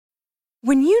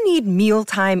When you need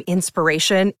mealtime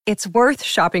inspiration, it's worth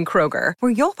shopping Kroger,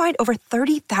 where you'll find over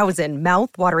 30,000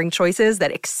 mouth-watering choices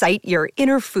that excite your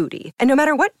inner foodie. And no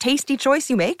matter what tasty choice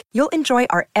you make, you'll enjoy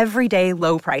our everyday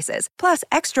low prices, plus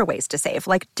extra ways to save,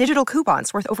 like digital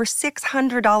coupons worth over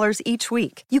 $600 each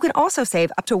week. You can also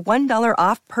save up to $1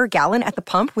 off per gallon at the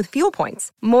pump with fuel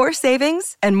points. More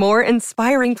savings and more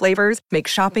inspiring flavors make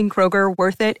shopping Kroger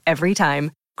worth it every time.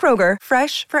 Kroger,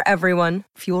 fresh for everyone.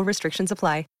 Fuel restrictions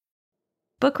apply.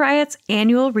 Book Riot's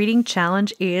annual reading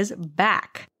challenge is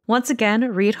back. Once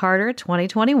again, Read Harder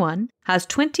 2021 has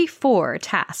 24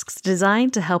 tasks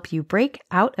designed to help you break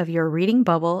out of your reading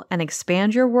bubble and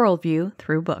expand your worldview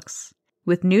through books.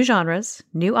 With new genres,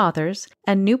 new authors,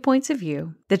 and new points of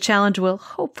view, the challenge will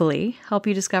hopefully help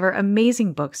you discover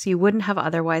amazing books you wouldn't have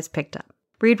otherwise picked up.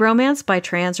 Read romance by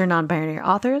trans or non-binary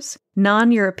authors,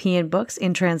 non-European books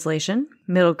in translation,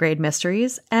 middle grade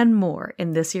mysteries, and more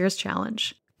in this year's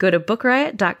challenge. Go to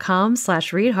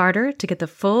bookriot.com/readharder to get the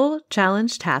full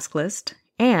challenge task list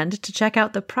and to check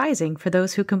out the prizing for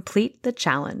those who complete the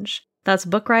challenge. That's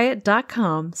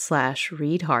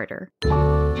bookriot.com/readharder.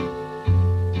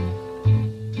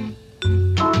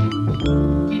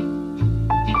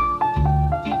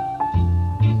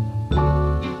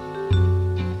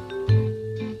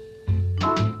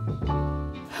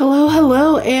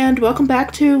 Hello, and welcome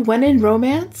back to When in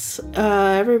Romance,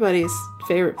 everybody's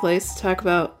favorite place to talk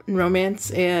about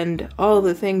romance and all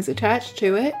the things attached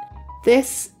to it.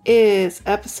 This is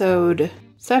episode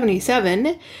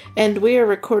 77, and we are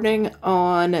recording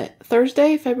on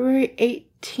Thursday, February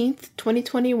 18th,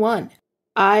 2021.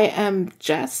 I am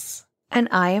Jess. And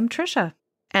I am Trisha.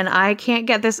 And I can't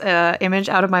get this image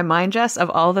out of my mind, Jess, of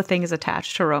all the things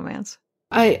attached to romance.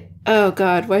 Oh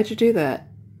God, why'd you do that?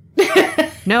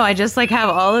 No, I just have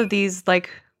all of these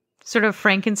sort of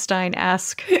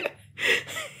Frankenstein-esque,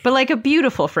 but a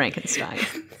beautiful Frankenstein.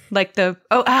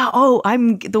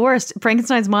 I'm the worst.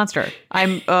 Frankenstein's monster.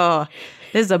 This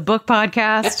is a book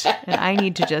podcast and I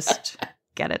need to just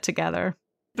get it together.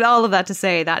 But all of that to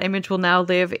say, that image will now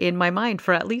live in my mind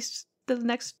for at least the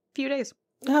next few days.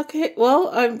 Okay,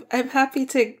 well, I'm happy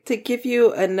to give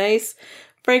you a nice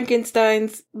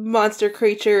Frankenstein's monster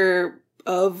creature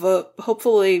of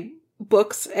hopefully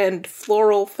books and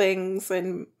floral things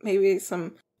and maybe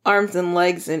some arms and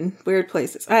legs in weird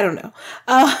places. I don't know.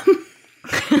 Yeah,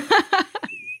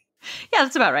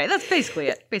 that's about right. That's basically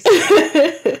it.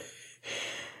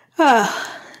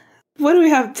 What do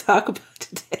we have to talk about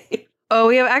today? Oh,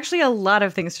 we have actually a lot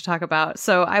of things to talk about.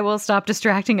 So I will stop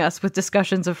distracting us with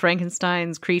discussions of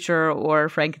Frankenstein's creature or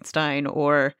Frankenstein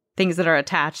or things that are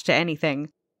attached to anything.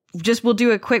 We'll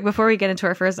do a quick, before we get into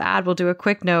our first ad, we'll do a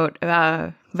quick note.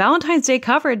 Valentine's Day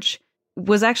coverage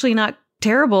was actually not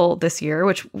terrible this year,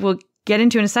 which we'll get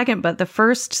into in a second. But the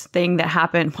first thing that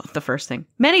happened,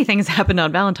 many things happened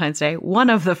on Valentine's Day. One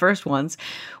of the first ones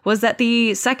was that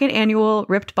the second annual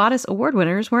Ripped Bodice Award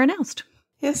winners were announced.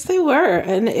 Yes, they were.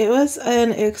 And it was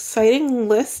an exciting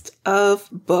list of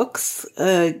books,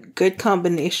 a good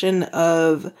combination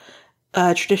of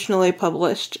traditionally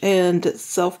published and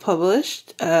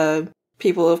self-published,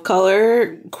 people of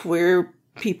color, queer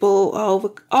people,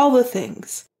 all the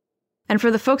things. And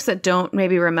for the folks that don't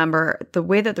maybe remember, the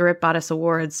way that the Ripped Bodice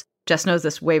Awards, Jess knows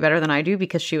this way better than I do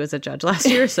because she was a judge last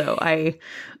year, so I'm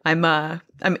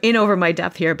in over my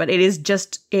depth here, but it is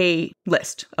just a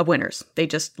list of winners. They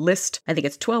just list, I think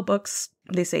it's 12 books.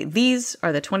 They say these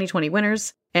are the 2020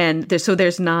 winners. And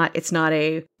it's not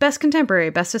a best contemporary,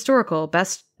 best historical,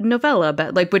 best novella,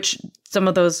 which some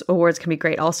of those awards can be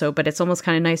great also, but it's almost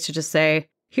kind of nice to just say,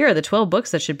 here are the 12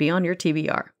 books that should be on your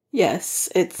TBR. Yes,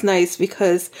 it's nice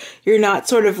because you're not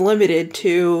sort of limited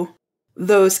to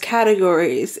those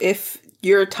categories. If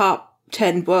your top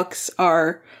 10 books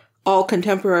are all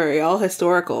contemporary, all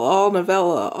historical, all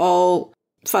novella, all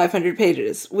 500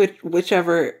 pages,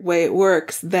 whichever way it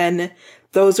works, then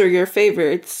those are your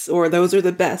favorites, or those are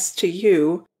the best to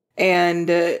you. And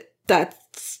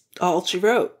that's all she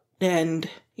wrote. And,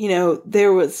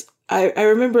 there was, I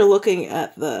remember looking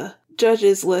at the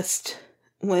judges list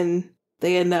when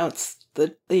they announced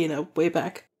way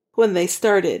back when they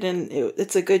started, and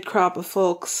it's a good crop of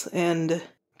folks, and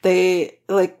they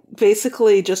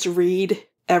basically just read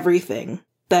everything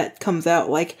that comes out.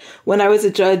 When I was a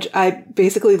judge, I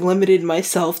basically limited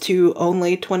myself to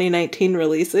only 2019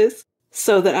 releases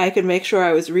so that I could make sure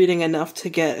I was reading enough to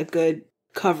get a good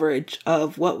coverage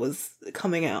of what was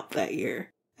coming out that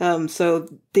year. So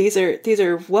these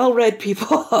are well-read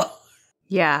people.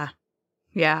 Yeah.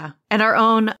 And our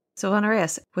own Silvana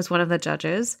Reyes was one of the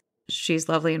judges. She's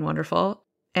lovely and wonderful.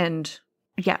 And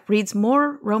reads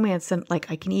more romance than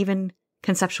I can even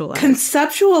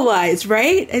Conceptualize,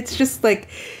 right? It's just like...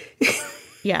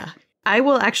 Yeah.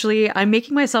 I'm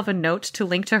making myself a note to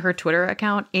link to her Twitter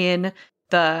account in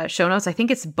the show notes. I think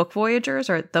it's Book Voyagers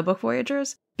or The Book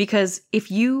Voyagers. Because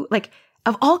if you, like,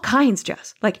 of all kinds,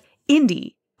 Jess, like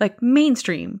indie, like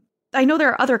mainstream, I know there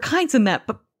are other kinds in that,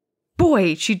 but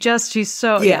boy, she's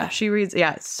so, she reads,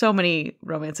 so many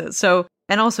romances. So,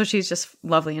 and also she's just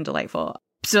lovely and delightful.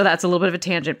 So that's a little bit of a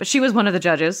tangent, but she was one of the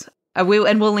judges. And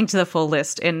we'll link to the full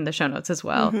list in the show notes as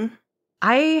well. Mm-hmm.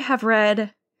 I have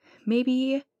read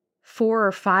maybe 4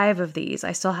 or 5 of these.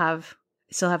 I still have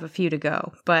a few to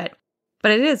go, but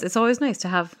it's always nice to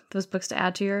have those books to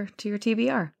add to your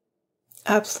TBR.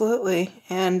 Absolutely.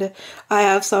 And I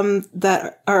have some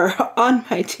that are on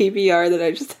my TBR that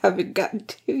I just haven't gotten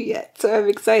to yet. So I'm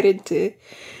excited to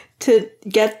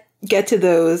get to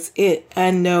those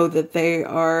and know that they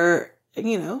are,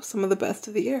 some of the best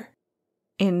of the year.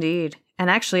 Indeed. And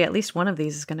actually, at least one of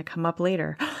these is going to come up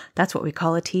later. That's what we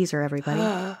call a teaser, everybody.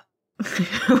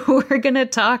 We're going to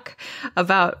talk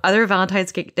about other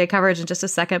Valentine's Day coverage in just a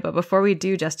second. But before we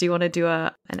do, Jess, do you want to do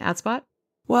an ad spot?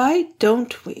 Why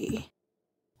don't we?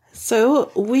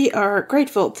 So we are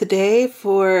grateful today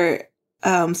for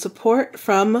support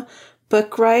from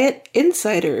Book Riot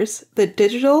Insiders, the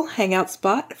digital hangout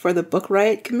spot for the Book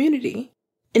Riot community.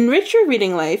 Enrich your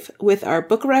reading life with our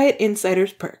Book Riot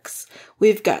Insiders perks.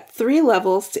 We've got 3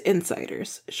 levels to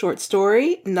Insiders: short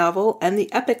story, novel, and the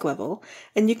epic level,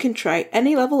 and you can try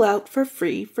any level out for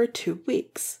free for 2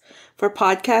 weeks. For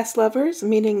podcast lovers,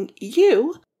 meaning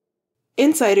you,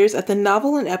 Insiders at the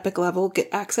novel and epic level get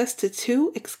access to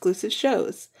 2 exclusive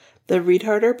shows: the Read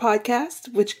Harder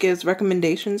podcast, which gives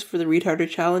recommendations for the Read Harder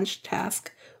Challenge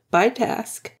task by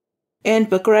task, and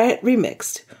Book Riot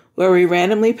Remixed, where we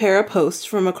randomly pair up hosts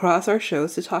from across our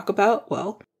shows to talk about,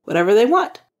 well, whatever they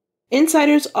want.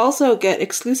 Insiders also get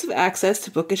exclusive access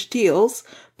to bookish deals,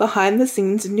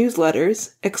 behind-the-scenes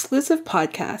newsletters, exclusive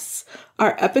podcasts,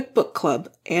 our epic book club,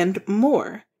 and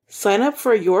more. Sign up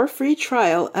for your free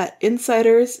trial at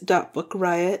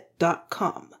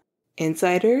insiders.bookriot.com.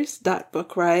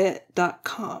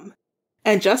 Insiders.bookriot.com.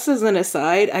 And just as an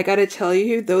aside, I gotta tell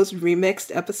you, those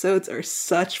remixed episodes are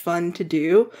such fun to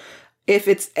do. If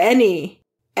it's any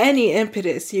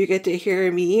impetus, you get to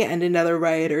hear me and another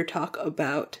writer talk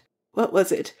about, what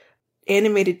was it?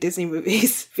 Animated Disney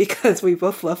movies, because we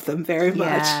both love them very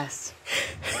much. Yes.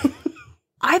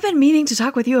 I've been meaning to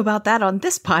talk with you about that on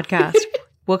this podcast.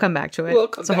 We'll come back to it.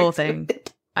 It's a whole thing.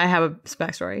 I have a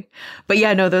backstory. But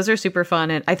yeah, no, those are super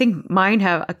fun. And I think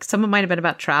some of mine have been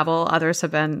about travel. Others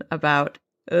have been about,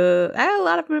 a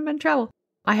lot of them have been travel.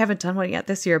 I haven't done one yet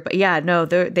this year, but yeah, no,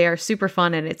 they are super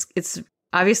fun. And it's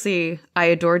obviously, I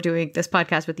adore doing this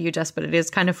podcast with you, Jess, but it is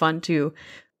kind of fun to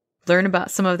learn about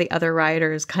some of the other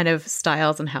writers' kind of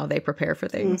styles and how they prepare for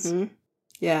things. Mm-hmm.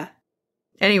 Yeah.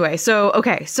 Anyway, so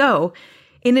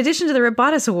in addition to the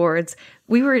Robotis Awards,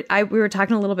 we were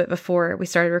talking a little bit before we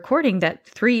started recording that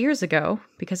 3 years ago,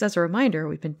 because as a reminder,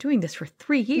 we've been doing this for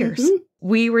 3 years. Mm-hmm.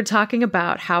 We were talking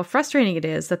about how frustrating it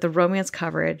is that the romance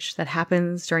coverage that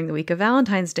happens during the week of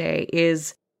Valentine's Day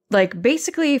is, like,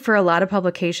 basically for a lot of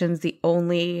publications, the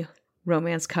only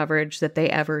romance coverage that they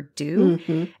ever do.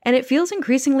 Mm-hmm. And it feels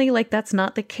increasingly like that's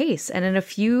not the case. And in a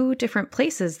few different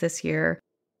places this year,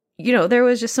 there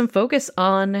was just some focus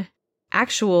on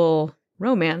actual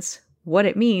romance, what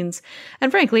it means,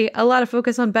 and frankly, a lot of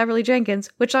focus on Beverly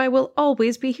Jenkins, which I will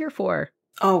always be here for.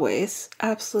 Always.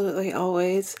 Absolutely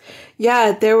always.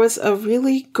 Yeah, there was a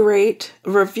really great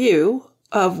review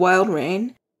of Wild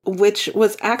Rain, which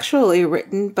was actually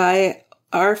written by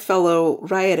our fellow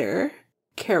writer,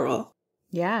 Carol.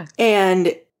 Yeah.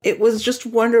 And it was just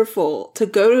wonderful to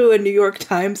go to a New York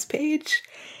Times page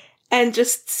and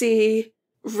just see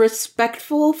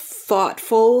respectful,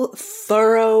 thoughtful,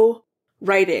 thorough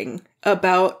writing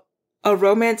about a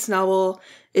romance novel,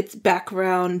 its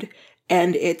background,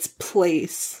 and its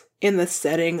place in the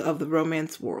setting of the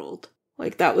romance world.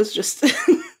 Like, that was just,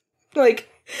 like...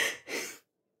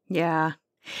 Yeah.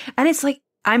 And it's like,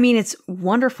 I mean, it's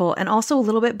wonderful and also a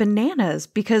little bit bananas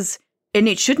because, and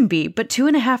it shouldn't be, but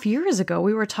 2.5 years ago,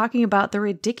 we were talking about the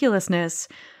ridiculousness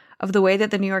of the way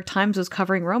that the New York Times was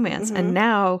covering romance. Mm-hmm. And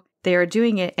now they are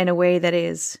doing it in a way that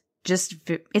is just,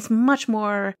 it's much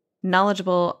more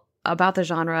knowledgeable about the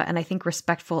genre and I think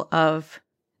respectful of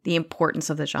the importance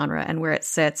of the genre and where it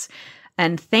sits.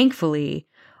 And thankfully,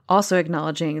 also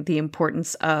acknowledging the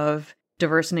importance of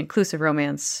diverse and inclusive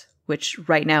romance, which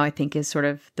right now I think is sort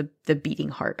of the beating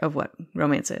heart of what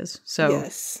romance is. So,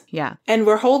 yes. Yeah. And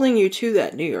we're holding you to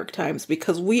that, New York Times,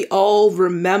 because we all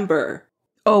remember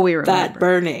we remember that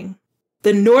burning.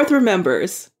 The North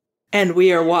remembers. and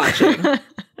we are watching.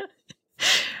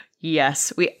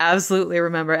 Yes, we absolutely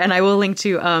remember. And I will link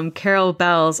to Carol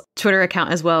Bell's Twitter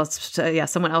account as well.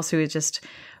 Someone else who is just,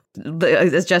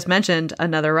 as just mentioned,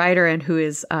 another writer and who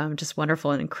is just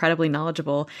wonderful and incredibly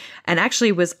knowledgeable, and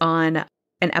actually was on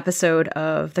an episode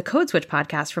of the Code Switch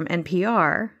podcast from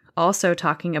NPR, also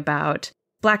talking about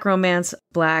Black romance,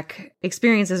 Black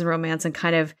experiences in romance, and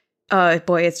kind of,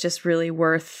 it's just really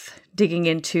worth digging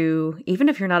into, even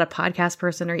if you're not a podcast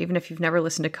person or even if you've never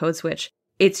listened to Code Switch.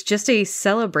 It's just a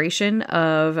celebration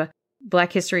of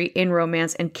Black history in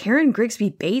romance. And Karen Grigsby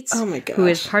Bates, who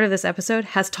is part of this episode,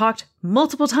 has talked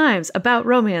multiple times about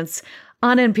romance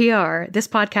on NPR. This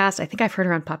podcast, I think I've heard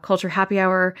her on Pop Culture Happy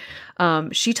Hour.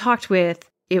 She talked with,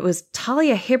 it was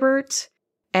Talia Hibbert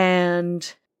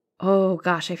and, oh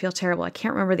gosh, I feel terrible. I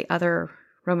can't remember the other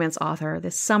romance author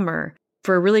this summer,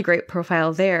 for a really great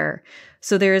profile there.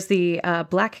 So there's the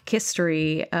Black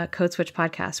History Code Switch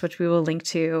podcast, which we will link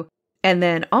to. And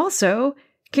then also,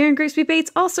 Karen Grigsby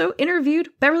Bates also interviewed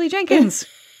Beverly Jenkins.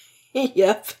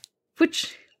 Yep.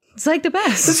 Which is like the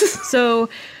best. So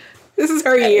this is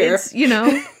her year. It's,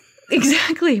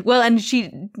 exactly. Well, and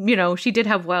she did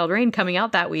have Wild Rain coming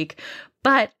out that week.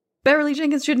 But Beverly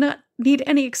Jenkins should not need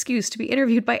any excuse to be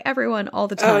interviewed by everyone all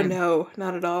the time. Oh, no,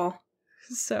 not at all.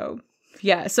 So,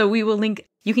 yeah. So we will link.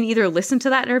 You can either listen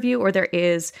to that interview or there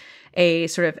is a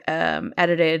sort of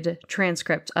edited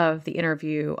transcript of the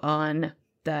interview on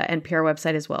the NPR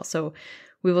website as well. So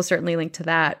we will certainly link to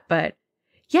that. But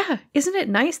yeah, isn't it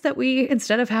nice that we,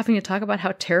 instead of having to talk about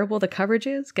how terrible the coverage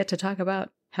is, get to talk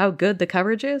about how good the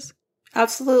coverage is?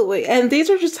 Absolutely. And these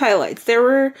are just highlights. There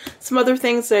were some other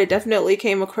things that I definitely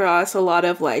came across, a lot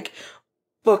of like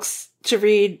books to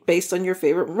read based on your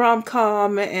favorite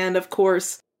rom-com. And of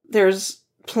course, there's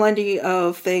plenty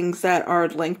of things that are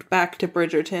linked back to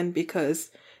Bridgerton,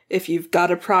 because if you've got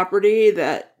a property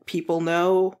that people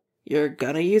know, you're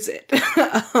gonna use it.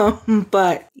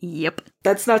 But yep,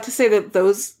 that's not to say that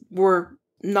those were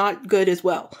not good as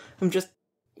well. I'm just,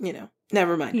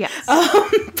 never mind. Yes.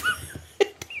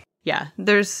 Yeah,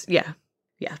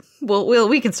 Well,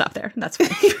 we can stop there. That's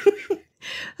fine.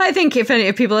 I think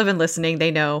if people have been listening, they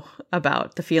know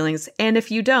about the feelings. And if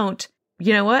you don't,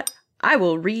 you know what? I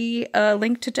will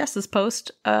link to Jess's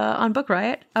post on Book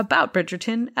Riot about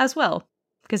Bridgerton as well.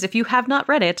 Because if you have not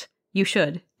read it, you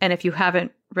should. And if you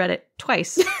haven't read it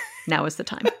twice, now is the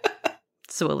time.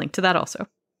 So we'll link to that also.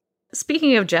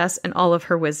 Speaking of Jess and all of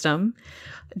her wisdom,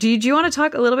 do you want to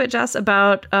talk a little bit, Jess,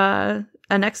 about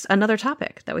another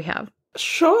topic that we have?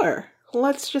 Sure.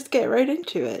 Let's just get right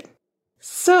into it.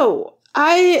 So,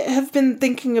 I have been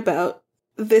thinking about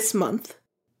this month,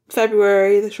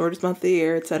 February, the shortest month of the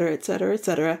year, etc., etc.,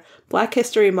 etc., Black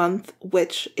History Month,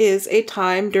 which is a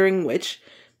time during which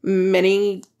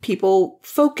many people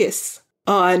focus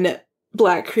on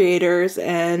Black creators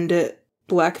and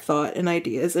Black thought and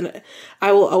ideas. And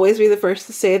I will always be the first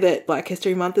to say that Black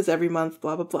History Month is every month,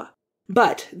 blah, blah, blah.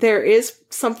 But there is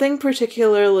something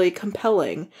particularly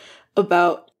compelling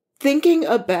about thinking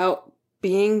about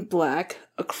being Black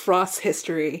across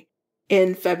history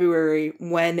in February,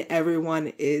 when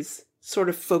everyone is sort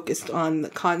of focused on the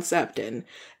concept and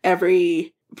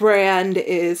every brand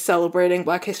is celebrating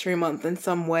Black History Month in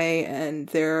some way, and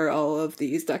there are all of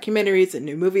these documentaries and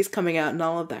new movies coming out and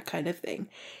all of that kind of thing.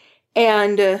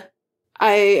 And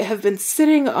I have been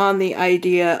sitting on the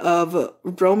idea of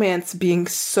romance being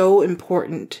so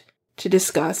important to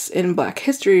discuss in Black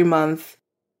History Month,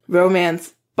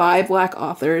 romance by Black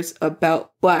authors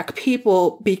about Black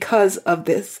people, because of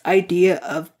this idea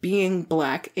of being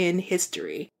Black in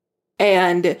history.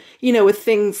 And, with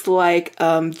things like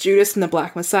Judas and the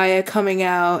Black Messiah coming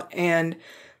out, and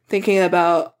thinking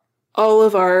about all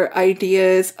of our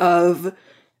ideas of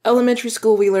elementary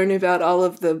school, we learn about all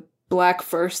of the Black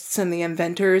firsts and the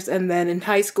inventors, and then in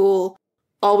high school,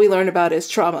 all we learn about is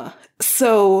trauma.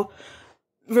 So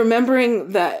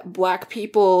remembering that Black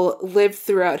people lived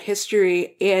throughout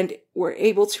history and were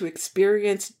able to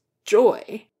experience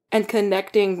joy, and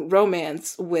connecting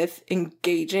romance with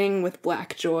engaging with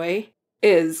Black joy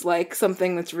is like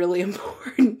something that's really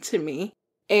important to me.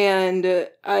 And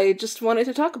I just wanted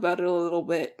to talk about it a little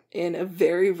bit in a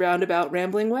very roundabout,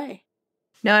 rambling way.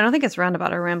 No, I don't think it's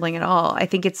roundabout or rambling at all. I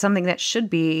think it's something that should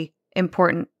be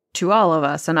important to all of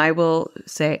us. And I will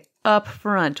say up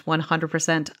front,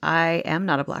 100%, I am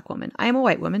not a Black woman. I am a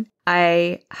white woman.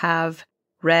 I have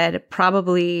read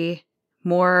probably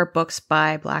more books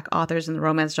by Black authors in the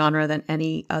romance genre than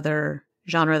any other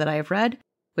genre that I have read,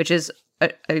 which is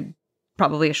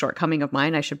probably a shortcoming of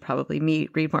mine. I should probably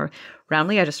read more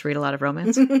roundly. I just read a lot of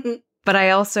romance. But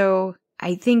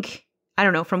I think, I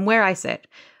don't know, from where I sit,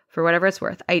 for whatever it's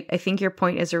worth. I think your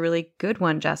point is a really good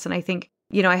one, Jess. And I think,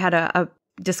 I had a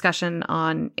discussion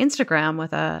on Instagram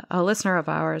with a listener of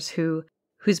ours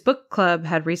whose book club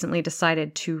had recently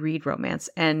decided to read romance.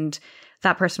 And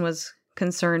that person was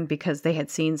concerned because they had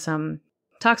seen some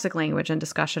toxic language and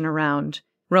discussion around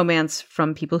romance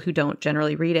from people who don't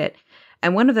generally read it.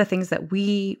 And one of the things that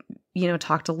we,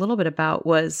 talked a little bit about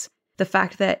was the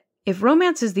fact that if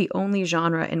romance is the only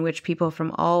genre in which people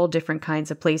from all different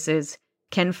kinds of places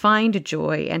can find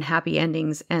joy and happy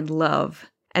endings and love,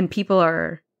 and people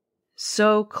are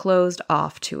so closed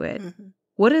off to it,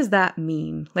 what does that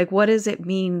mean? Like, what does it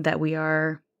mean that we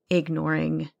are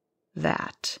ignoring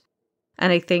that?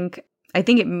 And I think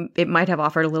it might have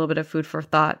offered a little bit of food for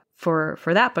thought for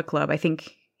that book club. I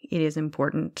think it is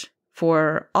important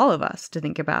for all of us to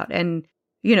think about. And,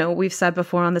 we've said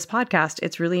before on this podcast,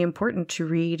 it's really important to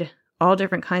read all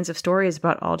different kinds of stories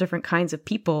about all different kinds of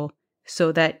people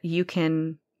so that you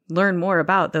can learn more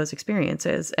about those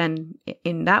experiences. And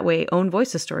in that way, own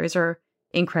voices stories are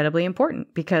incredibly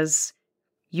important because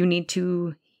you need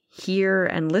to hear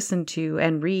and listen to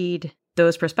and read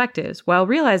those perspectives while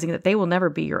realizing that they will never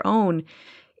be your own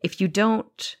if you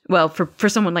don't, well, for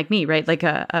someone like me, right? Like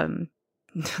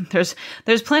there's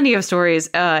plenty of stories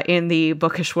in the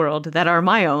bookish world that are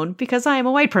my own because I am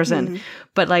a white person.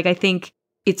 But like, I think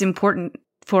it's important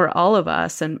for all of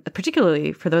us, and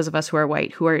particularly for those of us who are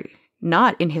white, who are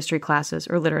not in history classes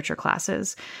or literature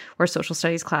classes or social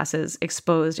studies classes,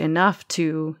 exposed enough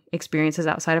to experiences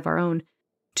outside of our own,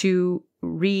 to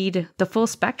read the full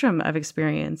spectrum of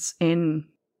experience in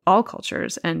all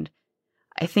cultures. And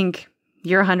I think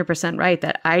you're 100% right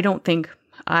that I don't think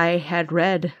I had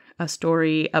read a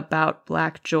story about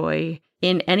Black joy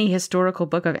in any historical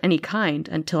book of any kind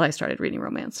until I started reading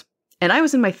romance. And I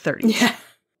was in my 30s. Yeah.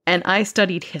 And I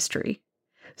studied history.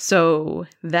 So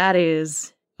that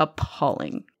is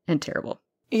appalling and terrible.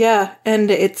 Yeah,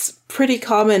 and it's pretty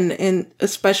common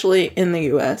especially in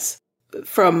the US,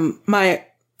 from my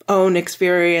own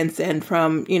experience and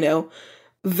from,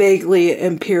 vaguely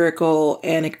empirical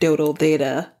anecdotal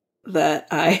data that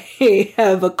I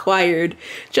have acquired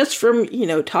just from,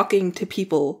 talking to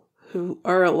people who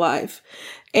are alive.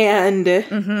 And,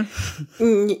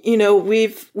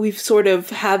 we've sort of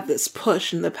had this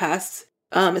push in the past,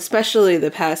 especially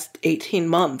the past 18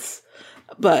 months,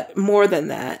 but more than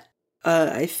that,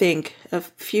 I think a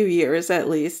few years at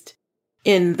least,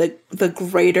 in the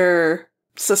greater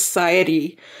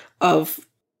society of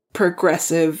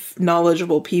progressive,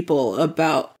 knowledgeable people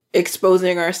about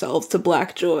exposing ourselves to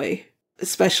Black joy,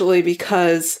 especially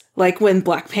because, like, when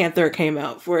Black Panther came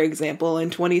out, for example, in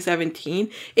 2017,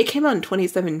 it came out in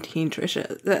 2017,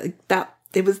 Trisha. That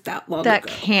it was that long ago. That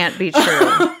can't be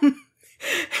true.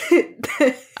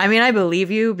 I mean, I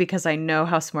believe you because I know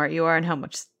how smart you are and how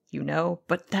much you know,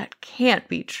 but that can't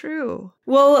be true.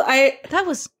 Well, that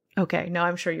was okay. No,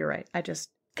 I'm sure you're right. Because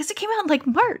it came out in like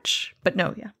March, but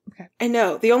no, yeah, okay. I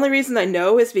know. The only reason I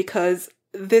know is because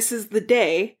this is the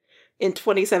day in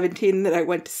 2017 that I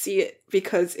went to see it,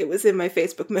 because it was in my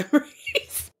Facebook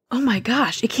memories. Oh my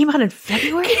gosh, it came out in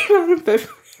February? It came out in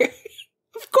February.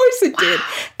 Of course it did.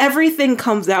 Everything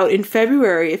comes out in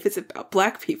February if it's about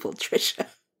Black people, Trisha.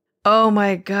 Oh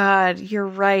my God, you're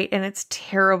right, and it's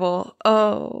terrible.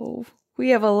 Oh, we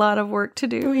have a lot of work to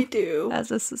do. We do.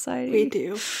 As a society. We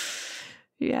do.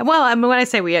 Yeah, well, I mean, when I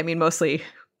say we, I mean mostly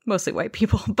white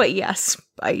people. But yes,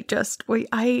 okay,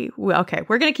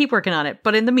 we're going to keep working on it.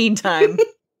 But in the meantime,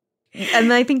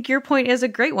 and I think your point is a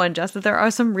great one, Jess, that there are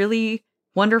some really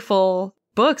wonderful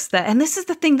books and this is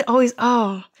the thing that always,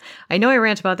 I know I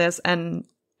rant about this and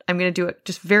I'm going to do it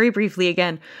just very briefly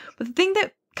again. But the thing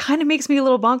that kind of makes me a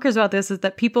little bonkers about this is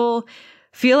that people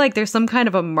feel like there's some kind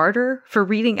of a martyr for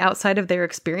reading outside of their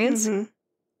experience. Mm-hmm.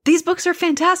 These books are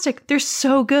fantastic. They're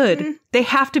so good. Mm-hmm. They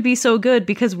have to be so good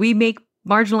because we make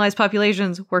marginalized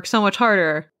populations work so much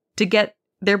harder to get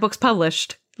their books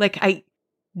published. Anyway,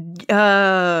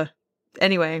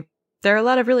 there are a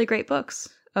lot of really great books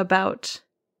about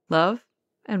love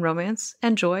and romance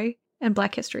and joy and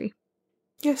Black history.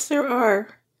 Yes, there are.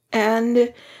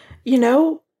 And,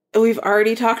 we've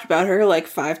already talked about her like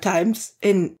 5 times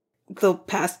in the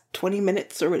past 20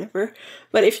 minutes or whatever.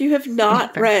 But if you have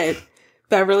not read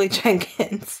Beverly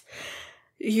Jenkins,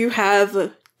 you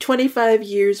have 25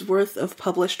 years worth of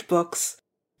published books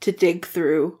to dig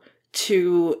through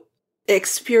to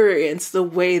experience the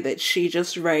way that she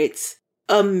just writes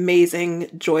amazing,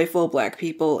 joyful Black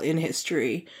people in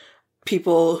history.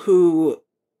 People who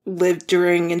lived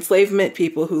during enslavement,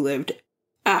 people who lived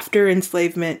after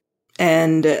enslavement,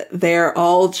 and they're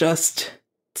all just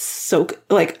so,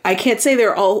 like, I can't say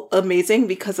they're all amazing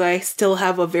because I still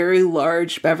have a very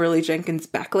large Beverly Jenkins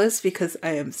backlist because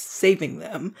I am saving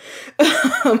them.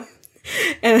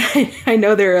 And I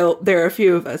know there are a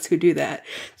few of us who do that.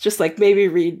 It's just like maybe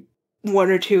read one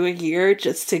or two a year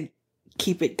just to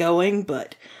keep it going,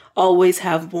 but always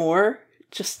have more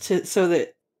so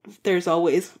that there's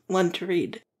always one to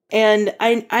read. And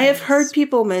I have heard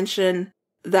people mention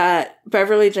that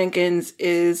Beverly Jenkins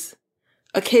is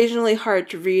occasionally hard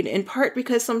to read, in part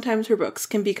because sometimes her books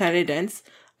can be kind of dense.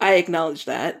 I acknowledge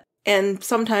that. And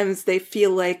sometimes they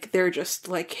feel like they're just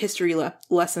like history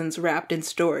lessons wrapped in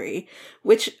story,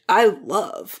 which I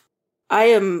love. I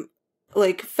am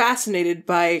like fascinated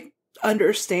by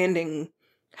understanding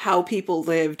how people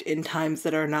lived in times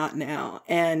that are not now.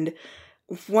 And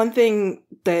one thing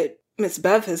that Miss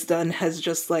Bev has done has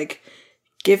just like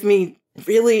give me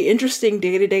really interesting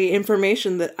day-to-day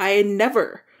information that I had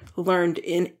never learned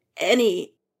in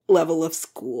any level of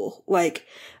school. Like,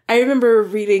 I remember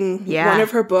reading one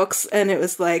of her books and it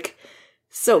was like,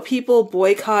 so people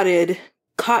boycotted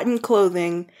cotton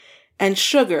clothing and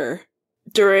sugar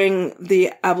during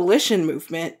the abolition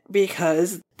movement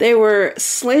because they were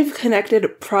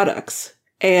slave-connected products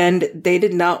and they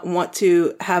did not want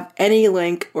to have any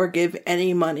link or give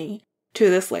any money to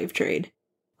the slave trade.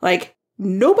 Like,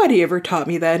 nobody ever taught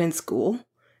me that in school.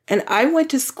 And I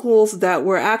went to schools that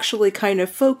were actually kind of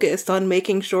focused on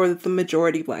making sure that the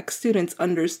majority Black students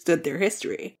understood their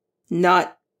history.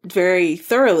 Not very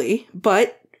thoroughly,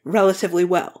 but relatively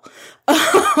well.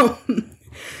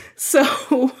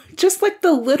 So just like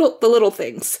the little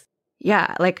things.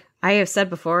 Yeah, like I have said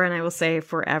before, and I will say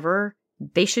forever,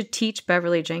 they should teach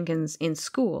Beverly Jenkins in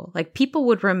school. Like, people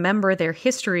would remember their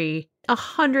history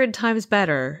 100 times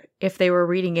better if they were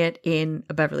reading it in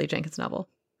a Beverly Jenkins novel.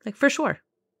 Like, for sure.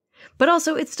 But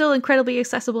also, it's still incredibly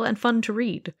accessible and fun to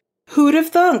read. Who'd have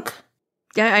thunk?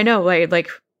 Yeah, I know. Like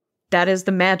that is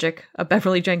the magic of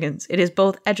Beverly Jenkins. It is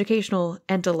both educational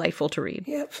and delightful to read.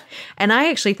 Yep. And I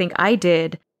actually think I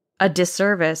did a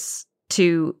disservice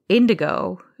to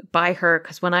Indigo by her,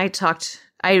 because when I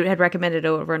had recommended it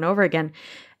over and over again.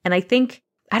 And I think,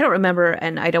 I don't remember,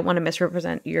 and I don't want to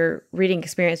misrepresent your reading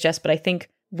experience, Jess, but I think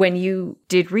when you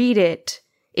did read it,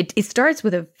 it starts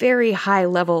with a very high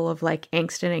level of like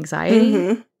angst and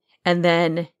anxiety, and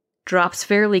then drops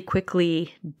fairly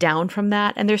quickly down from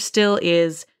that. And there still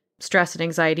is stress and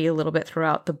anxiety a little bit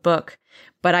throughout the book.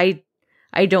 But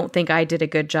I don't think I did a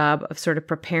good job of sort of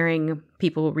preparing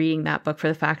people reading that book for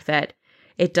the fact that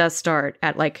it does start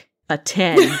at like a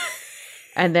 10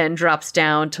 and then drops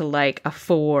down to like a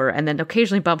 4 and then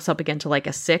occasionally bumps up again to like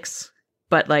a 6,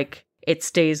 but like it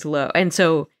stays low. And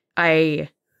so I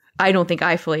don't think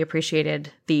I fully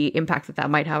appreciated the impact that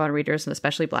might have on readers, and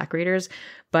especially Black readers.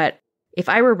 But if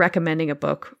I were recommending a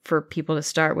book for people to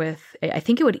start with, I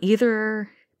think it would either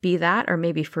be that or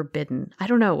maybe Forbidden. I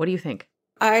don't know. What do you think?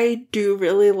 I do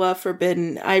really love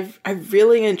Forbidden. I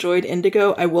really enjoyed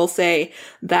Indigo. I will say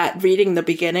that reading the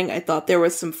beginning, I thought there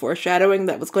was some foreshadowing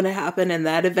that was going to happen, and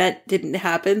that event didn't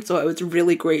happen. So I was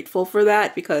really grateful for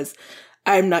that, because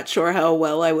I'm not sure how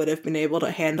well I would have been able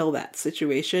to handle that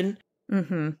situation.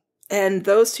 Mm-hmm. And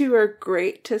those two are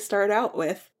great to start out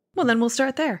with. Well, then we'll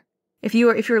start there. If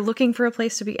you're looking for a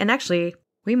place to be, and actually,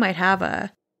 we might have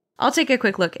I'll take a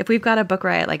quick look. If we've got a Book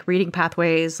Riot, like Reading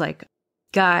Pathways, like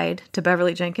guide to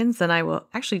Beverly Jenkins, then I will.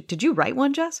 Actually, did you write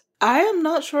one, Jess? I am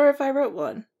not sure if I wrote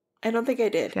one. I don't think I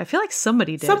did. Yeah, I feel like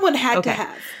somebody did. Someone had to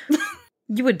have.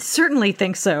 You would certainly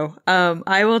think so.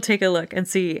 I will take a look and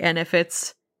see, and if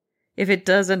it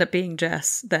does end up being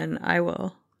Jess, then I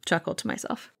will chuckle to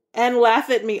myself. And laugh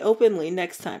at me openly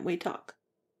next time we talk.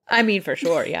 I mean, for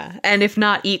sure, yeah. And if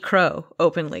not, eat crow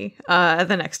openly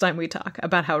the next time we talk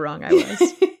about how wrong I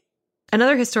was.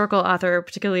 Another historical author,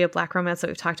 particularly a Black romance that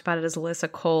we've talked about, is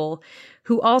Alyssa Cole,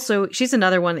 who also, she's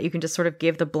another one that you can just sort of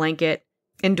give the blanket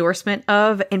endorsement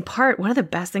of. In part, one of the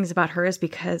best things about her is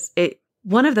because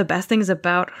one of the best things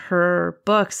about her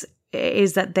books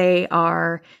is that they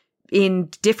are in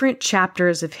different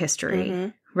chapters of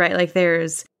history, right? Like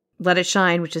there's Let It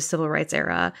Shine, which is civil rights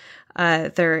era.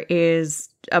 There is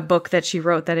a book that she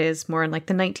wrote that is more in like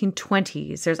the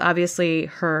 1920s. There's obviously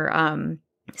her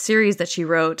series that she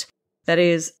wrote that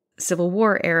is Civil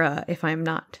War era, if I'm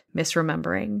not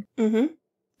misremembering.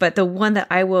 But the one that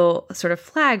I will sort of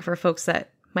flag for folks that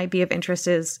might be of interest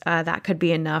is That Could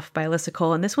Be Enough by Alyssa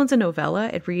Cole. And this one's a novella.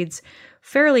 It reads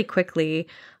fairly quickly.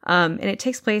 And it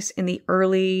takes place in the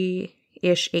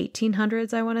early-ish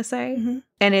 1800s, I want to say.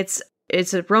 And it's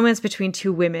a romance between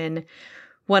two women,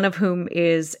 one of whom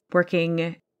is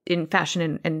working in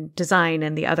fashion and design,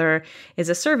 and the other is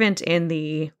a servant in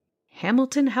the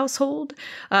Hamilton household,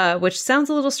 which sounds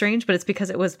a little strange, but it's because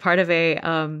it was part of a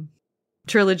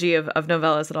trilogy of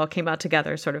novellas that all came out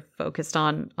together, sort of focused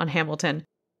on Hamilton.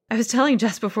 I was telling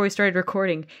Jess before we started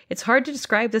recording, it's hard to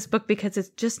describe this book because it's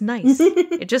just nice.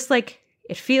 It just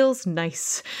it feels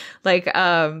nice.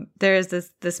 There's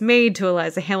this maid to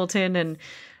Eliza Hamilton,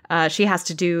 and she has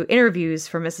to do interviews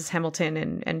for Mrs. Hamilton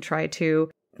and try to,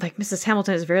 Mrs.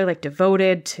 Hamilton is very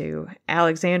devoted to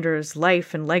Alexander's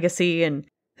life and legacy, and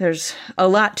there's a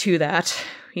lot to that.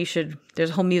 There's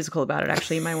a whole musical about it,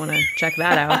 actually. You might want to check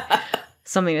that out.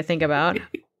 Something to think about.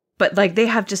 But they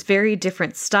have just very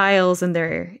different styles, and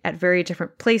they're at very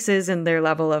different places in their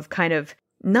level of kind of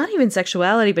not even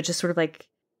sexuality, but just sort of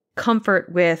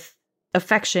comfort with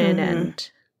affection and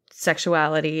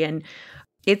sexuality. And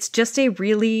it's just a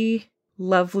really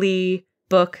lovely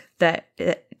book that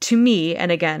to me,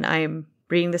 and again, I'm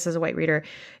reading this as a white reader,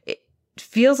 it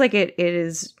feels like it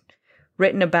is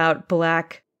written about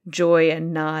Black joy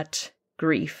and not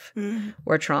grief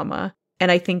or trauma.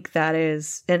 And I think that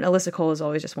is, and Alyssa Cole is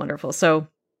always just wonderful. So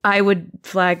I would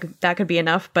flag that could be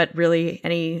enough, but really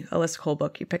any Alyssa Cole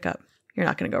book you pick up, you're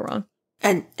not going to go wrong.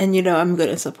 And I'm going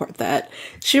to support that.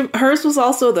 Hers was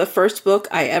also the first book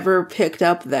I ever picked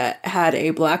up that had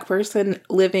a Black person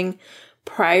living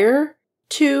prior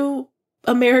to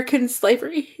American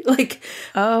slavery.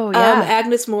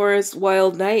 Agnes Moore's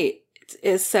Wild Night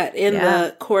is set in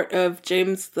the court of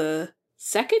James the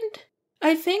Second,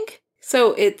 I think.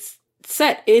 So it's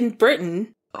set in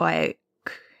Britain. Oh, I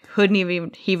couldn't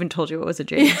even told you it was a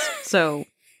James. So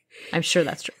I'm sure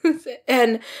that's true.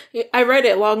 And I read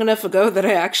it long enough ago that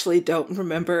I actually don't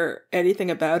remember anything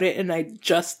about it, and I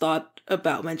just thought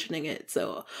about mentioning it.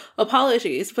 So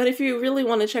apologies. But if you really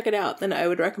want to check it out, then I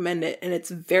would recommend it, and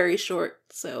it's very short.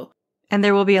 So, and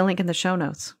there will be a link in the show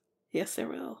notes. Yes, there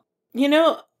will.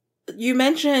 You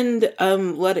mentioned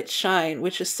Let It Shine,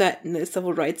 which is set in the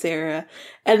civil rights era,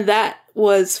 and that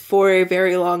was for a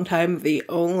very long time the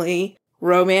only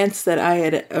romance that I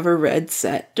had ever read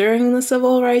set during the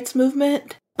civil rights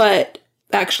movement. But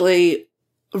actually,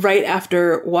 right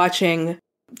after watching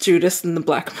Judas and the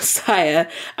Black Messiah,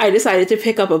 I decided to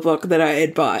pick up a book that I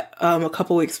had bought a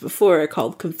couple weeks before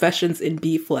called Confessions in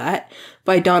B-Flat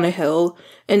by Donna Hill.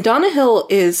 And Donna Hill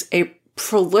is a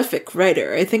prolific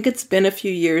writer. I think it's been a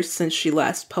few years since she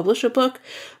last published a book,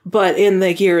 but in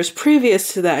the years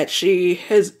previous to that,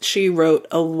 she wrote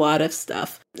a lot of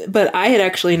stuff. But I had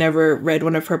actually never read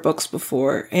one of her books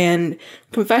before, and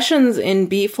Confessions in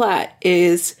B-Flat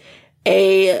is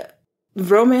a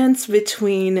romance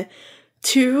between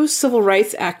two civil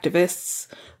rights activists,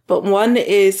 but one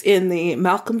is in the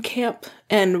Malcolm camp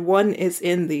and one is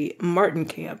in the Martin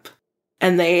camp,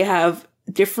 and they have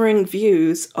differing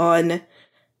views on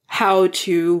how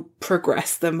to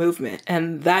progress the movement.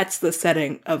 And that's the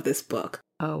setting of this book.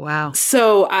 Oh, wow.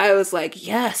 So I was like,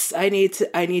 yes, I need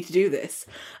to do this.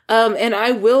 And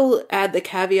I will add the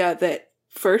caveat that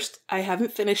first, I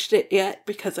haven't finished it yet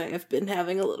because I have been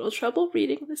having a little trouble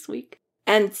reading this week.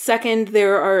 And second,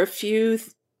 there are a few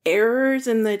errors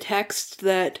in the text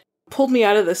that pulled me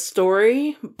out of the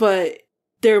story, but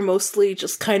they're mostly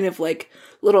just kind of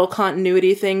little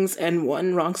continuity things and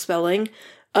one wrong spelling.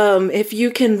 If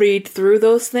you can read through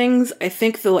those things, I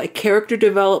think the character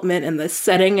development and the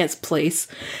setting its place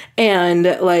and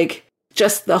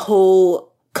just the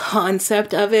whole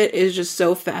concept of it is just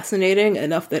so fascinating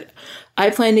enough that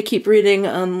I plan to keep reading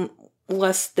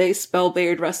unless they spell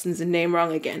Bayard Rustin's name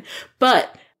wrong again.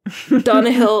 But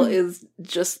Donna Hill is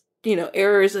just,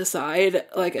 errors aside,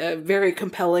 a very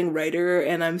compelling writer,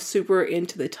 and I'm super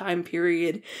into the time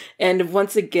period. And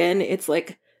once again, it's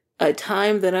a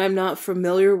time that I'm not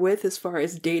familiar with as far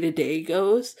as day-to-day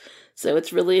goes. So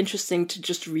it's really interesting to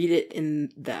just read it in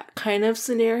that kind of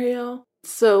scenario.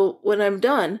 So when I'm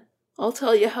done, I'll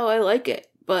tell you how I like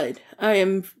it. But I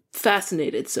am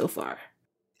fascinated so far.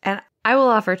 And I will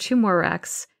offer two more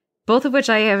recs, both of which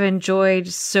I have enjoyed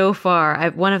so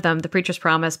far. One of them, The Preacher's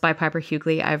Promise by Piper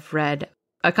Hughley, I've read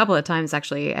a couple of times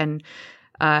actually, and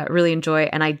really enjoy.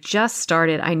 And I just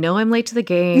started, I know I'm late to the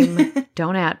game,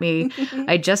 don't at me.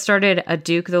 I just started A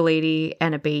Duke, the Lady,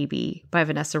 and a Baby by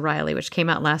Vanessa Riley, which came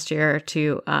out last year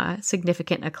to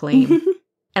significant acclaim.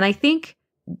 And I think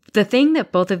the thing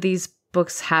that both of these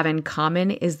books have in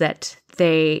common is that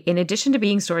they, in addition to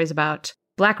being stories about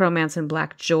Black romance and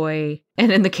Black joy,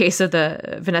 and in the case of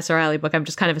the Vanessa Riley book, I'm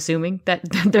just kind of assuming that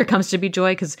there comes to be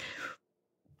joy because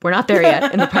we're not there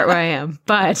yet in the part where I am.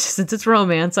 But since it's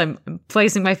romance, I'm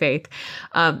placing my faith.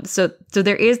 So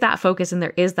there is that focus and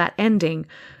there is that ending,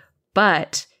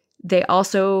 but they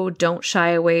also don't shy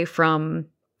away from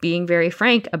being very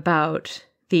frank about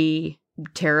the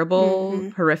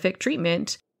terrible, horrific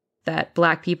treatment that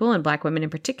Black people and Black women in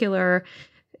particular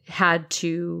had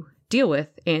to deal with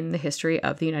in the history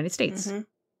of the United States.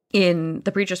 In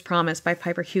The Preacher's Promise by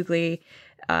Piper Hughley,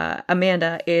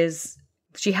 Amanda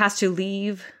she has to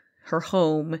leave her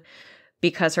home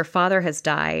because her father has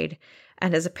died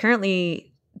and has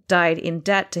apparently died in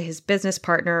debt to his business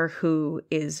partner, who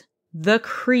is the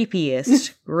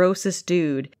creepiest, grossest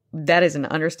dude. That is an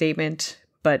understatement,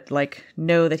 but like,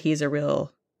 know that he's a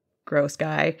real gross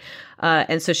guy.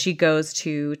 And so she goes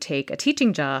to take a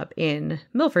teaching job in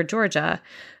Milford, Georgia.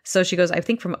 So she goes, I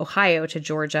think, from Ohio to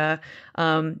Georgia.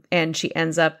 And she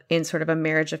ends up in sort of a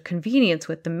marriage of convenience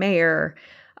with the mayor.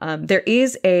 There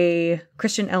is a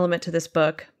Christian element to this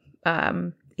book.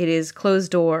 It is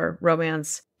closed door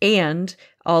romance, and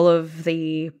all of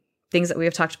the things that we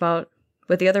have talked about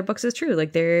with the other books is true.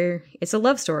 Like, it's a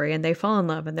love story and they fall in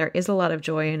love and there is a lot of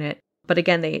joy in it. But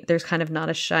again, there's kind of not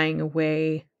a shying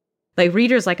away. Like,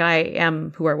 readers like I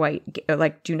am who are white,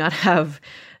 like, do not have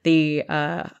the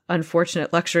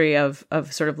unfortunate luxury of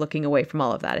sort of looking away from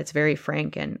all of that. It's very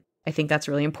frank, and I think that's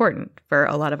really important for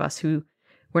a lot of us who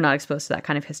were not exposed to that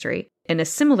kind of history. In a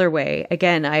similar way,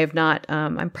 again, I have not,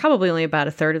 I'm probably only about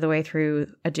a third of the way through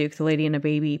A Duke, the Lady and a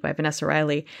Baby by Vanessa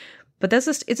Riley. But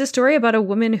it's a story about a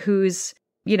woman who's,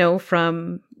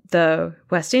 from the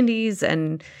West Indies,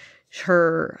 and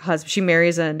her husband, she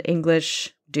marries an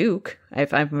English duke,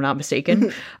 if I'm not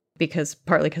mistaken,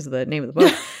 partly because of the name of the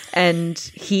book. And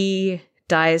he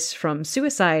dies from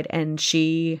suicide, and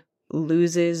she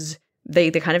loses,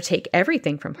 they kind of take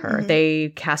everything from her. They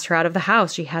cast her out of the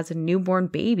house. She has a newborn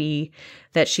baby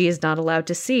that she is not allowed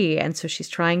to see. And so she's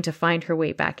trying to find her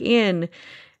way back in.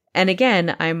 And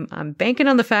again, I'm banking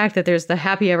on the fact that there's the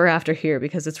happy ever after here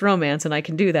because it's romance and I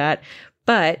can do that.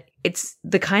 But it's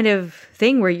the kind of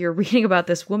thing where you're reading about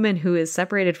this woman who is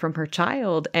separated from her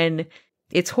child, and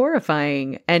it's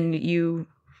horrifying. And you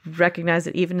recognize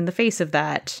that even in the face of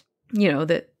that,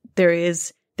 that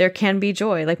there can be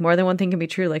joy. Like, more than one thing can be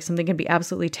true. Like, something can be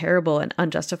absolutely terrible and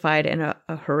unjustified and a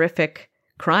horrific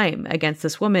crime against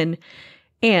this woman,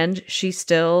 and she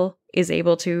still is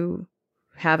able to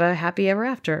have a happy ever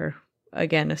after,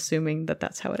 again, assuming that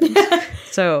that's how it ends.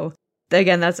 So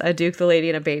again, that's A Duke, the Lady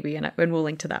and a Baby, and we'll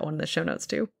link to that one in the show notes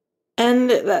too. And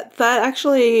that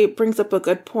actually brings up a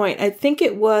good point. I think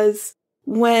it was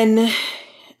when,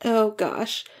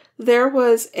 there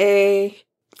was a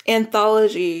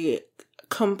anthology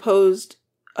composed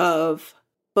of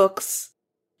books.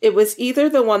 It was either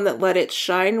the one that Let It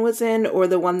Shine was in, or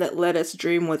the one that Let Us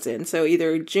Dream was in. So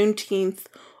either Juneteenth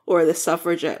or the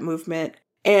suffragette movement.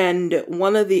 And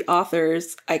one of the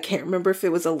authors, I can't remember if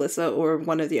it was Alyssa or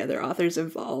one of the other authors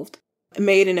involved,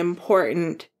 made an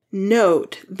important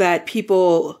note that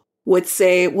people would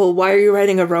say, well, why are you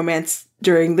writing a romance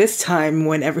during this time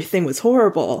when everything was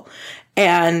horrible?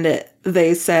 And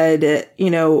they said,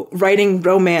 writing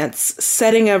romance,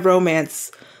 setting a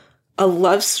romance, a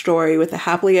love story with a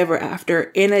happily ever after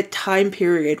in a time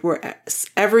period where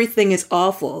everything is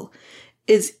awful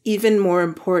is even more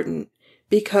important,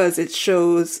 because it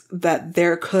shows that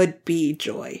there could be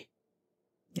joy.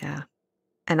 Yeah.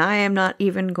 And I am not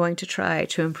even going to try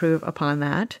to improve upon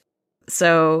that.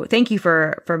 So thank you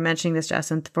for mentioning this,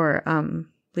 Jess, and for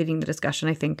leading the discussion.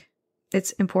 I think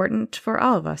it's important for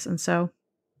all of us, and so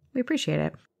we appreciate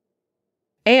it.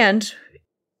 And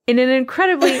in an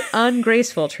incredibly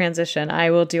ungraceful transition,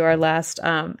 I will do our last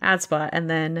ad spot, and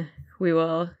then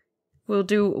we'll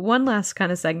do one last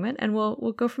kind of segment, and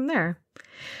we'll go from there.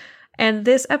 And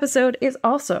this episode is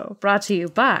also brought to you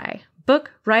by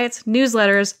Book Riot's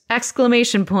newsletters, !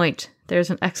 There's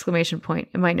an exclamation point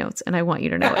in my notes, and I want you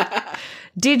to know it.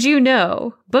 Did you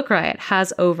know Book Riot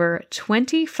has over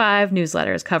 25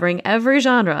 newsletters covering every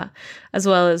genre, as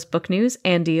well as book news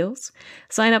and deals?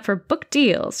 Sign up for Book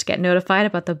Deals to get notified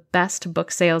about the best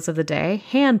book sales of the day,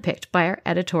 handpicked by our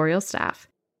editorial staff.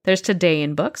 There's Today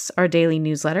in Books, our daily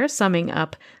newsletter summing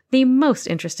up the most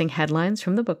interesting headlines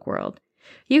from the book world.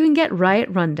 You can get Riot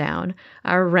Rundown,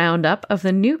 our roundup of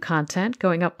the new content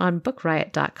going up on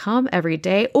bookriot.com every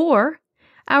day, or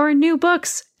our new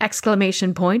books, !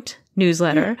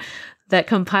 Newsletter that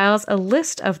compiles a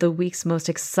list of the week's most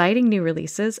exciting new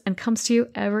releases and comes to you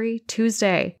every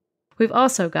Tuesday. We've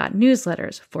also got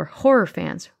newsletters for horror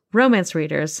fans, romance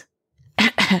readers,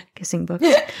 kissing books,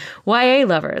 YA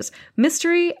lovers,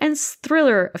 mystery and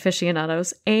thriller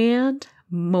aficionados, and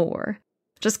more.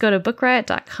 Just go to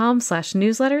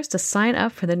bookriot.com/newsletters to sign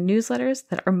up for the newsletters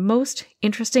that are most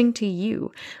interesting to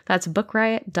you. That's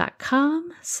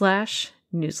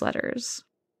bookriot.com/newsletters.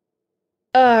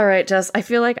 All right, Jess, I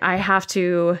feel like I have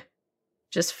to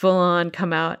just full on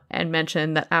come out and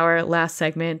mention that our last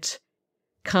segment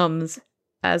comes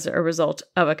as a result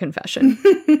of a confession.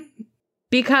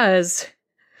 Because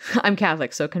I'm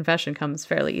Catholic, so confession comes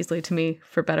fairly easily to me,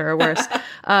 for better or worse.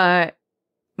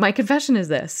 My confession is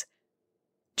this.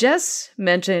 Jess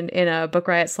mentioned in a Book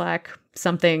Riot Slack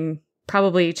something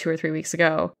probably 2 or 3 weeks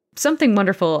ago, something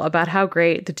wonderful about how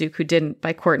great The Duke Who Didn't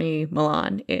by Courtney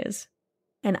Milan is.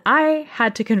 And I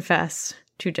had to confess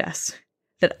to Jess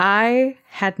that I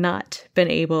had not been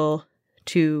able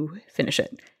to finish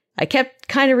it. I kept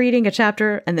kind of reading a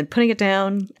chapter and then putting it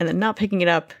down and then not picking it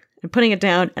up and putting it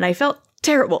down, and I felt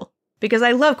terrible because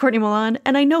I love Courtney Milan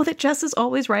and I know that Jess is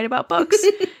always right about books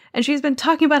and she's been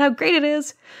talking about how great it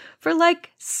is for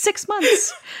like 6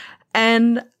 months.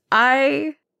 And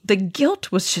the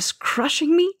guilt was just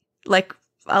crushing me like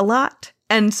a lot.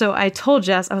 And so I told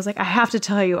Jess, I was like, I have to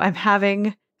tell you, I'm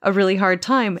having a really hard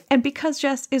time. And because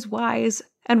Jess is wise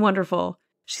and wonderful,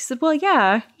 she said, well,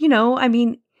 yeah, I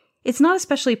mean, it's not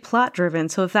especially plot driven.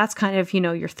 So if that's kind of,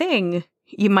 your thing,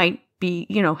 you might be,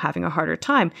 having a harder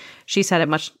time. She said it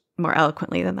much more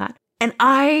eloquently than that. And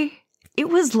it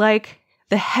was like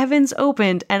the heavens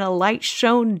opened and a light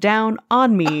shone down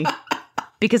on me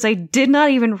because I did not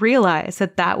even realize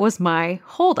that that was my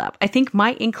holdup. I think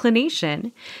my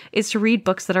inclination is to read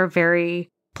books that are very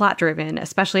plot driven,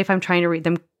 especially if I'm trying to read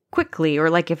them quickly,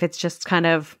 or like if it's just kind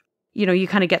of, you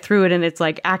kind of get through it and it's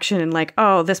like action and like,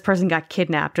 oh, this person got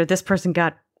kidnapped or this person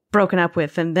got broken up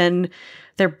with and then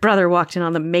their brother walked in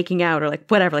on them making out or like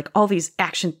whatever, like all these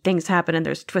action things happen and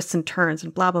there's twists and turns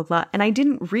and blah, blah, blah. And I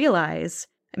didn't realize,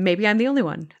 maybe I'm the only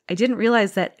one, I didn't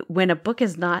realize that when a book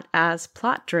is not as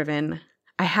plot driven,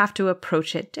 I have to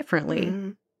approach it differently. Mm-hmm.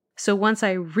 So once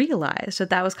I realized that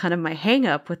that was kind of my hang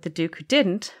up with The Duke Who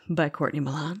Didn't by Courtney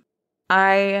Milan,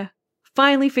 I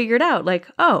finally figured out like,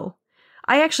 oh,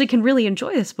 I actually can really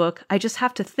enjoy this book. I just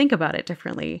have to think about it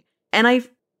differently. And I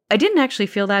didn't actually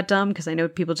feel that dumb because I know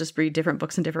people just read different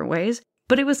books in different ways,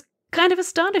 but it was kind of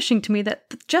astonishing to me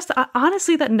that just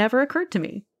honestly, that never occurred to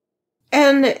me.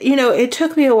 And, it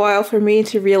took me a while for me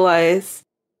to realize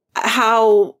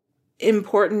how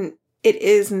important it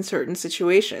is in certain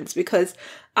situations, because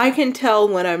I can tell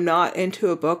when I'm not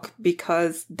into a book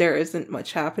because there isn't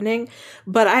much happening.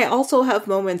 But I also have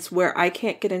moments where I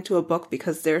can't get into a book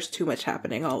because there's too much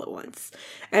happening all at once.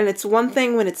 And it's one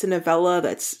thing when it's a novella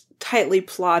that's tightly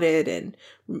plotted and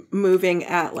moving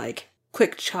at like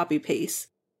quick choppy pace.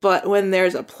 But when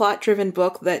there's a plot driven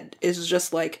book that is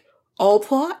just like all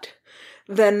plot,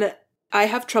 then I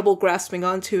have trouble grasping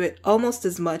onto it almost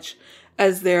as much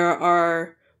as there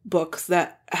are books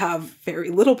that have very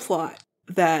little plot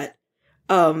that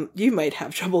you might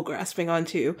have trouble grasping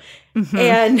onto. Mm-hmm.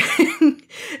 And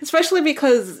especially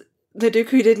because The Duke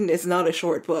Who Didn't is not a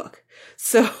short book.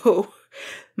 So,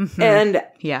 mm-hmm. And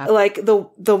yeah, like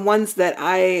the ones that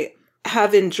I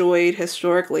have enjoyed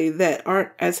historically that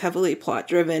aren't as heavily plot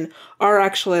driven are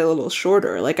actually a little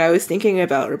shorter. Like I was thinking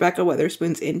about Rebecca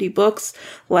Weatherspoon's indie books,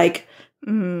 like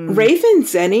Raven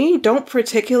Zenny don't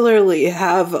particularly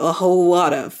have a whole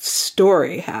lot of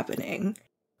story happening,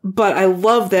 but I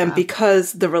love them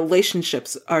because the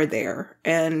relationships are there.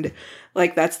 And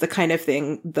like, that's the kind of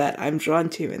thing that I'm drawn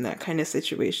to in that kind of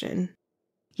situation.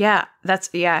 Yeah, it's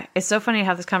so funny to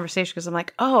have this conversation because I'm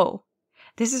like, oh,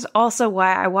 this is also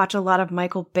why I watch a lot of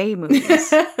Michael Bay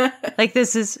movies. Like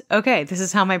this is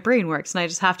how my brain works and I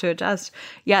just have to adjust.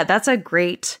 Yeah, that's a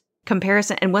great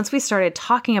comparison. And once we started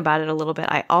talking about it a little bit,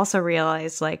 I also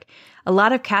realized like a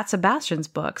lot of Cat Sebastian's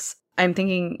books, I'm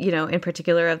thinking, in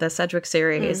particular of the Sedgwick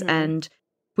series. Mm-hmm. And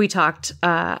we talked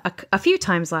a few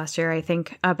times last year, I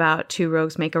think, about Two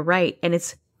Rogues Make a Right. And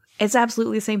it's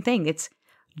absolutely the same thing. It's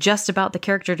just about the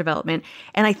character development.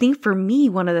 And I think for me,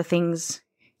 one of the things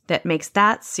that makes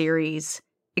that series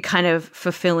kind of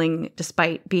fulfilling,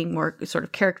 despite being more sort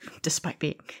of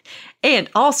and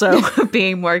also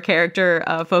being more character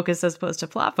focused as opposed to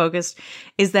plot focused,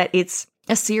 is that it's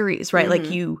a series, right? Mm-hmm.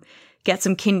 Like you get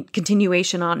some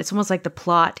continuation on. It's almost like the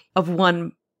plot of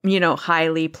one,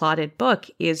 highly plotted book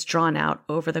is drawn out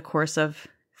over the course of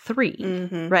 3,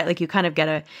 mm-hmm. right? Like you kind of get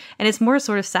and it's more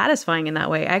sort of satisfying in that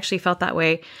way. I actually felt that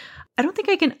way. I don't think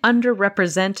I can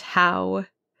underrepresent how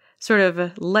sort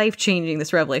of life-changing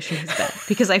this revelation has been,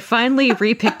 because I finally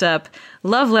repicked up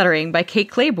Love Lettering by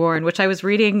Kate Clayborn, which I was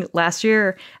reading last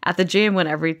year at the gym when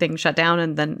everything shut down,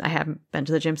 and then I haven't been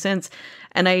to the gym since.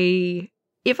 And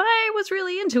if I was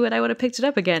really into it, I would have picked it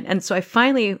up again. And so I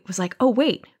finally was like, oh,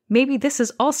 wait, maybe this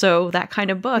is also that kind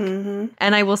of book. Mm-hmm.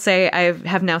 And I will say I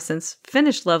have now since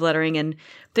finished Love Lettering, and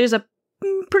there's a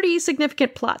pretty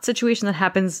significant plot situation that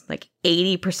happens like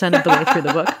 80% of the way through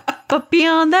the book. But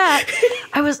beyond that,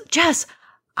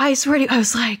 I swear to you, I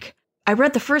was like, I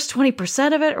read the first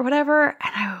 20% of it or whatever,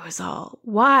 and I was all,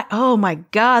 what? Oh my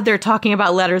God, they're talking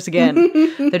about letters again.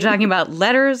 They're talking about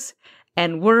letters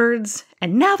and words,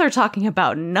 and now they're talking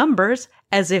about numbers,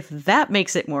 as if that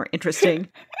makes it more interesting.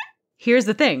 Here's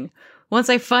the thing. Once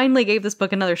I finally gave this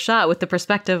book another shot with the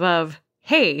perspective of,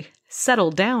 hey,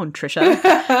 settle down,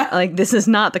 Trisha. Like, this is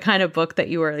not the kind of book that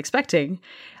you were expecting.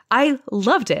 I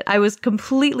loved it. I was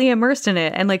completely immersed in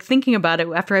it and like thinking about it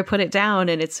after I put it down,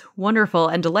 and it's wonderful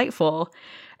and delightful.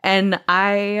 And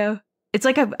it's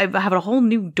like I've had a whole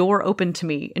new door open to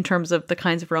me in terms of the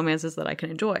kinds of romances that I can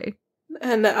enjoy.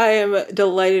 And I am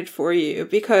delighted for you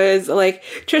because, like,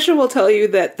 Trisha will tell you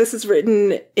that this is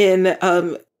written in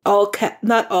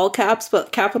not all caps,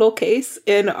 but capital case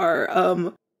in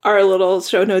our little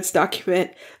show notes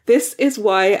document. This is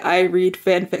why I read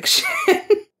fan fiction.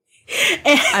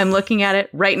 I'm looking at it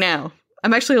right now.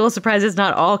 I'm actually a little surprised it's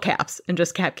not all caps and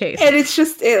just cap case. And it's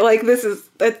just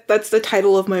that's the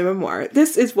title of my memoir.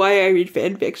 This is why I read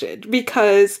fan fiction,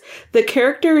 because the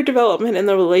character development and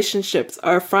the relationships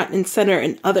are front and center,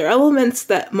 and other elements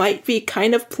that might be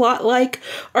kind of plot-like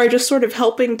are just sort of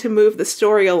helping to move the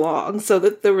story along so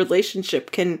that the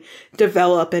relationship can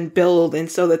develop and build,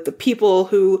 and so that the people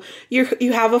who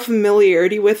you have a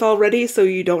familiarity with already, so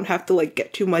you don't have to like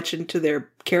get too much into their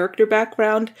character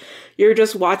background. You're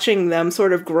just watching them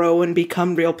sort of grow and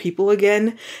become real people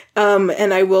again.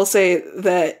 And I will say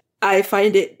that I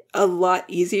find it a lot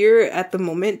easier at the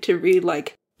moment to read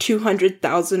like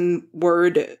 200,000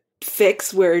 word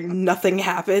fics where nothing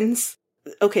happens.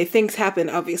 Okay, things happen,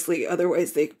 obviously,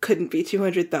 otherwise they couldn't be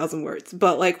 200,000 words.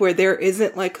 But like where there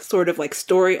isn't like sort of like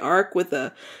story arc with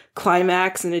a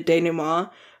climax and a denouement,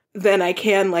 then I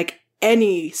can like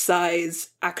any size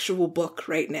actual book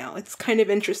right now. It's kind of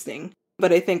interesting,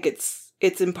 but I think it's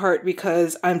in part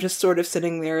because I'm just sort of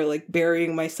sitting there like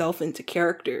burying myself into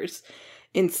characters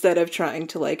instead of trying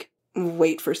to like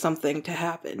wait for something to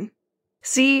happen.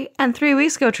 See, and 3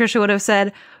 weeks ago Trisha would have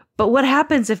said, but what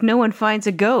happens if no one finds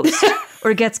a ghost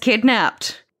or gets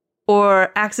kidnapped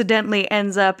or accidentally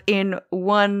ends up in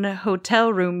one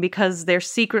hotel room because they're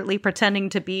secretly pretending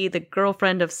to be the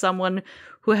girlfriend of someone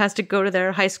who has to go to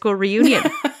their high school reunion?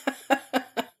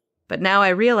 But now I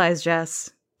realize, Jess,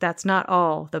 that's not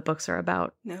all the books are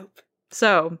about. Nope.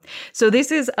 So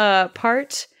this is a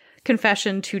part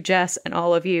confession to Jess and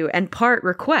all of you, and part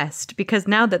request, because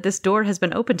now that this door has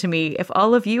been opened to me, if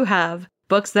all of you have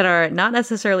books that are not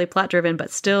necessarily plot-driven, but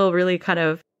still really kind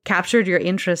of captured your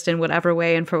interest in whatever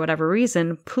way and for whatever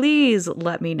reason, please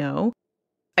let me know.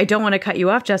 I don't want to cut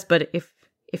you off, Jess, but if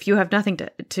you have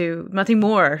nothing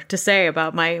more to say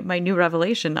about my new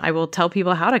revelation, I will tell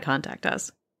people how to contact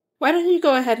us. Why don't you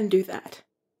go ahead and do that?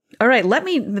 All right,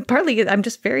 I'm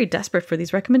just very desperate for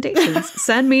these recommendations.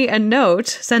 Send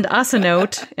us a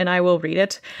note, and I will read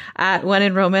it at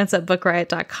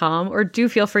wheninromance@bookriot.com, or do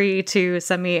feel free to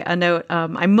send me a note.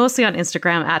 I'm mostly on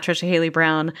Instagram at Trisha Haley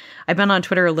Brown. I've been on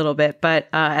Twitter a little bit, but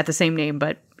at the same name,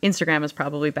 but Instagram is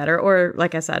probably better. Or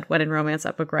like I said,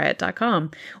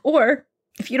 wheninromance@bookriot.com. Or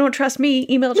if you don't trust me,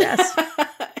 email Jess.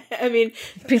 I mean,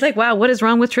 be like, wow, what is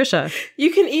wrong with Trisha?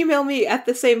 You can email me at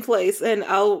the same place and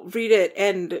I'll read it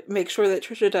and make sure that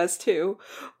Trisha does too.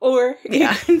 Or you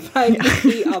can find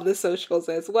me on the socials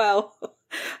as well.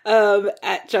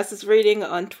 At Justice Reading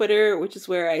on Twitter, which is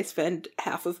where I spend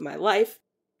half of my life.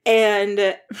 And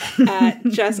at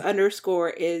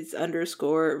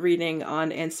Jess_is_reading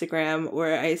on Instagram,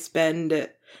 where I spend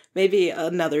maybe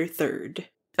another third.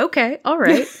 Okay, all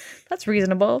right. That's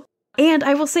reasonable. And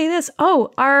I will say this.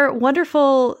 Oh, our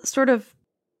wonderful sort of,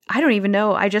 I don't even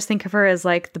know. I just think of her as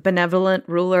like the benevolent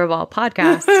ruler of all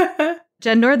podcasts.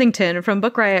 Jen Northington from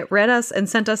Book Riot read us and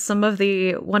sent us some of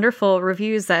the wonderful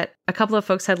reviews that a couple of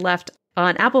folks had left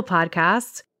on Apple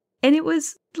Podcasts. And it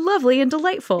was lovely and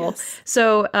delightful. Yes.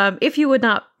 So if you would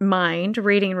not mind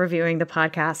rating and reviewing the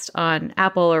podcast on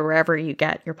Apple or wherever you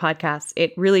get your podcasts,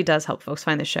 it really does help folks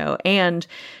find the show. And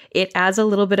it adds a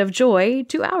little bit of joy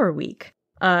to our week.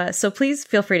 So please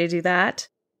feel free to do that.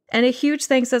 And a huge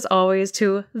thanks, as always,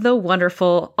 to the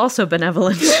wonderful, also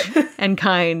benevolent and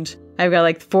kind. I've got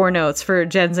like 4 notes for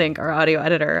Jen Zink, our audio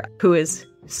editor, who is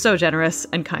so generous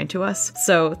and kind to us.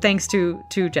 So thanks to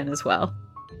Jen as well.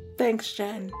 Thanks,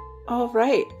 Jen. All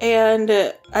right.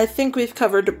 And I think we've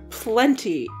covered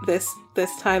plenty this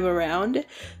time around.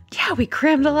 Yeah, we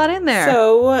crammed a lot in there.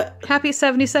 So, happy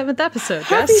 77th episode,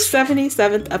 happy Jess.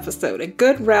 77th episode. A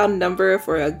good round number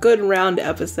for a good round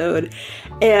episode.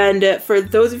 And for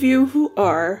those of you who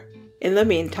are, in the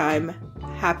meantime,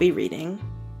 happy reading.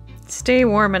 Stay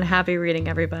warm and happy reading,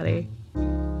 everybody.